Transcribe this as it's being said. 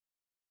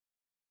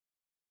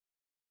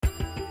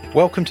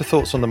Welcome to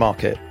Thoughts on the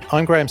Market.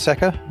 I'm Graham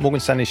Secker, Morgan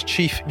Stanley's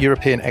Chief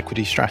European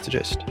Equity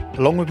Strategist.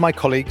 Along with my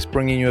colleagues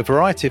bringing you a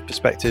variety of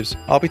perspectives,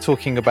 I'll be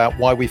talking about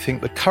why we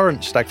think the current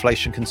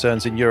stagflation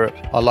concerns in Europe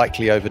are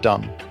likely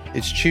overdone.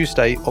 It's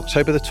Tuesday,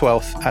 October the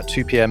 12th at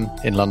 2 p.m.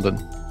 in London.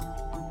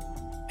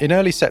 In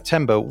early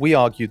September, we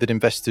argued that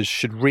investors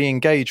should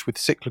re-engage with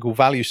cyclical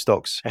value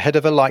stocks ahead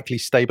of a likely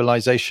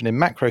stabilisation in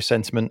macro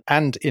sentiment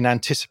and in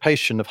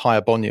anticipation of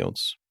higher bond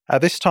yields. At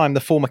this time,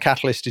 the former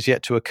catalyst is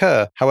yet to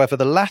occur. However,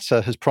 the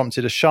latter has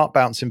prompted a sharp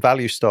bounce in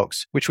value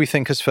stocks, which we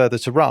think has further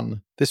to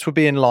run. This would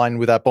be in line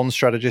with our bond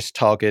strategist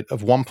target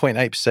of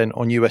 1.8%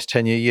 on US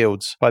 10-year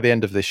yields by the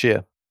end of this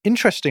year.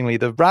 Interestingly,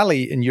 the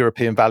rally in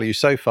European value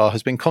so far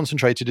has been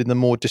concentrated in the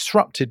more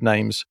disrupted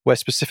names where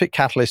specific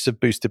catalysts have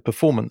boosted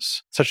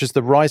performance, such as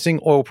the rising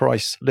oil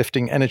price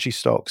lifting energy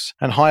stocks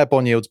and higher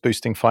bond yields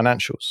boosting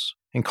financials.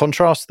 In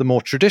contrast, the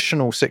more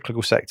traditional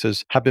cyclical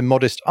sectors have been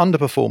modest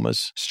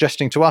underperformers,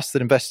 suggesting to us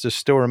that investors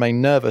still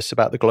remain nervous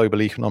about the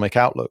global economic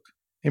outlook.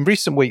 In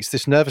recent weeks,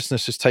 this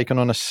nervousness has taken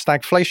on a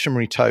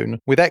stagflationary tone,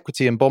 with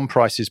equity and bond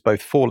prices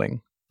both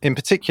falling. In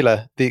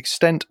particular, the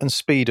extent and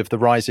speed of the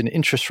rise in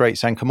interest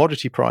rates and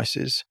commodity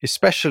prices,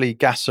 especially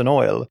gas and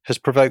oil, has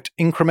provoked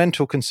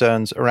incremental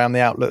concerns around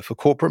the outlook for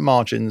corporate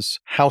margins,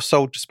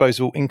 household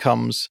disposable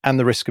incomes, and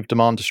the risk of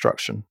demand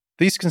destruction.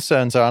 These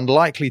concerns are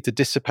unlikely to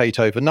dissipate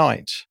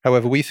overnight.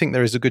 However, we think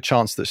there is a good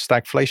chance that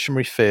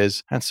stagflationary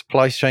fears and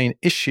supply chain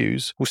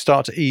issues will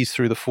start to ease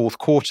through the fourth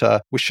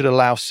quarter, which should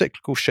allow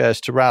cyclical shares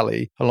to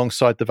rally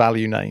alongside the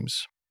value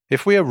names.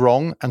 If we are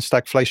wrong and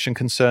stagflation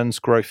concerns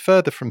grow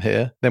further from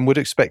here, then we'd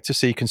expect to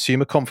see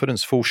consumer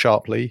confidence fall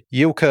sharply,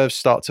 yield curves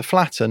start to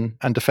flatten,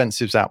 and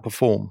defensives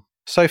outperform.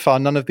 So far,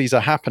 none of these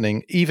are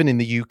happening, even in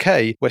the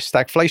UK, where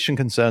stagflation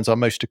concerns are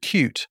most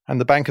acute, and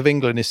the Bank of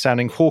England is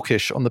sounding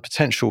hawkish on the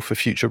potential for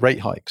future rate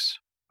hikes.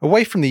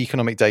 Away from the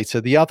economic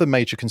data, the other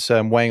major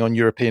concern weighing on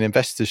European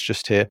investors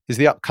just here is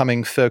the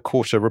upcoming third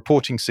quarter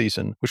reporting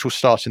season, which will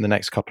start in the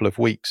next couple of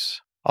weeks.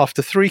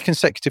 After 3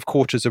 consecutive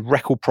quarters of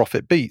record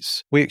profit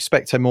beats, we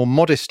expect a more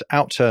modest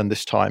outturn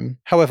this time,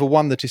 however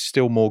one that is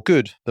still more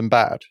good than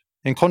bad.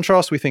 In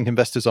contrast, we think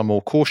investors are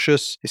more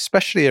cautious,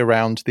 especially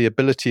around the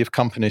ability of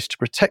companies to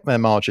protect their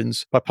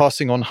margins by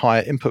passing on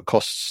higher input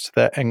costs to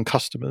their end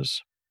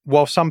customers.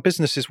 While some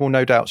businesses will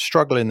no doubt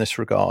struggle in this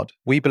regard,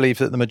 we believe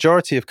that the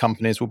majority of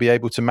companies will be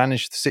able to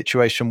manage the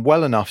situation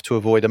well enough to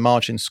avoid a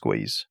margin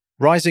squeeze.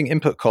 Rising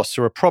input costs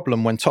are a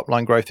problem when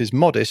top-line growth is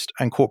modest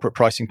and corporate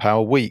pricing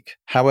power weak.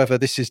 However,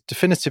 this is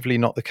definitively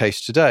not the case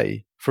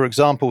today. For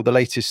example, the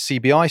latest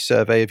CBI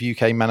survey of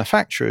UK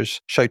manufacturers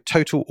showed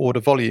total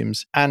order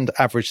volumes and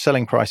average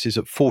selling prices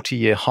at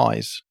 40-year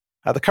highs.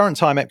 At the current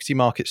time, equity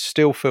markets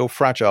still feel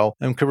fragile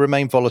and could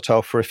remain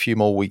volatile for a few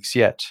more weeks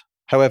yet.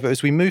 However,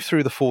 as we move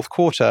through the fourth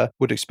quarter,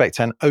 we'd expect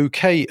an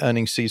okay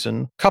earnings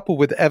season, coupled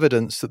with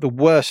evidence that the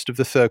worst of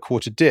the third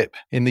quarter dip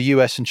in the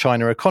US and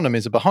China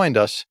economies are behind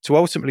us, to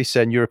ultimately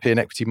send European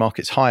equity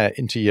markets higher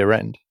into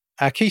year-end.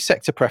 Our key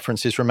sector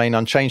preferences remain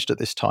unchanged at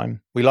this time.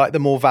 We like the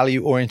more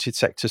value-oriented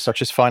sectors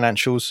such as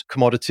financials,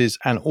 commodities,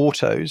 and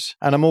autos,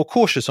 and are more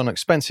cautious on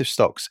expensive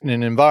stocks in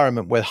an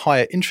environment where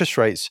higher interest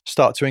rates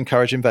start to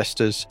encourage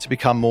investors to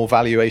become more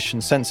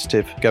valuation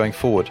sensitive going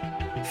forward.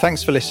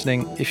 Thanks for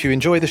listening. If you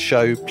enjoy the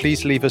show,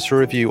 please leave us a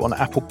review on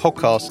Apple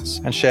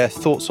Podcasts and share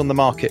thoughts on the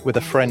market with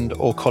a friend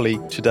or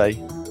colleague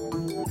today.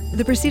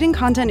 The preceding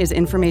content is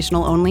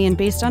informational only and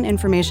based on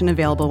information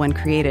available when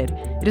created.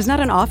 It is not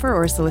an offer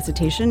or a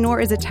solicitation, nor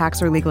is it tax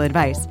or legal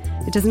advice.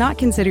 It does not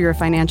consider your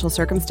financial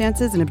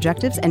circumstances and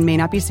objectives and may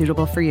not be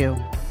suitable for you.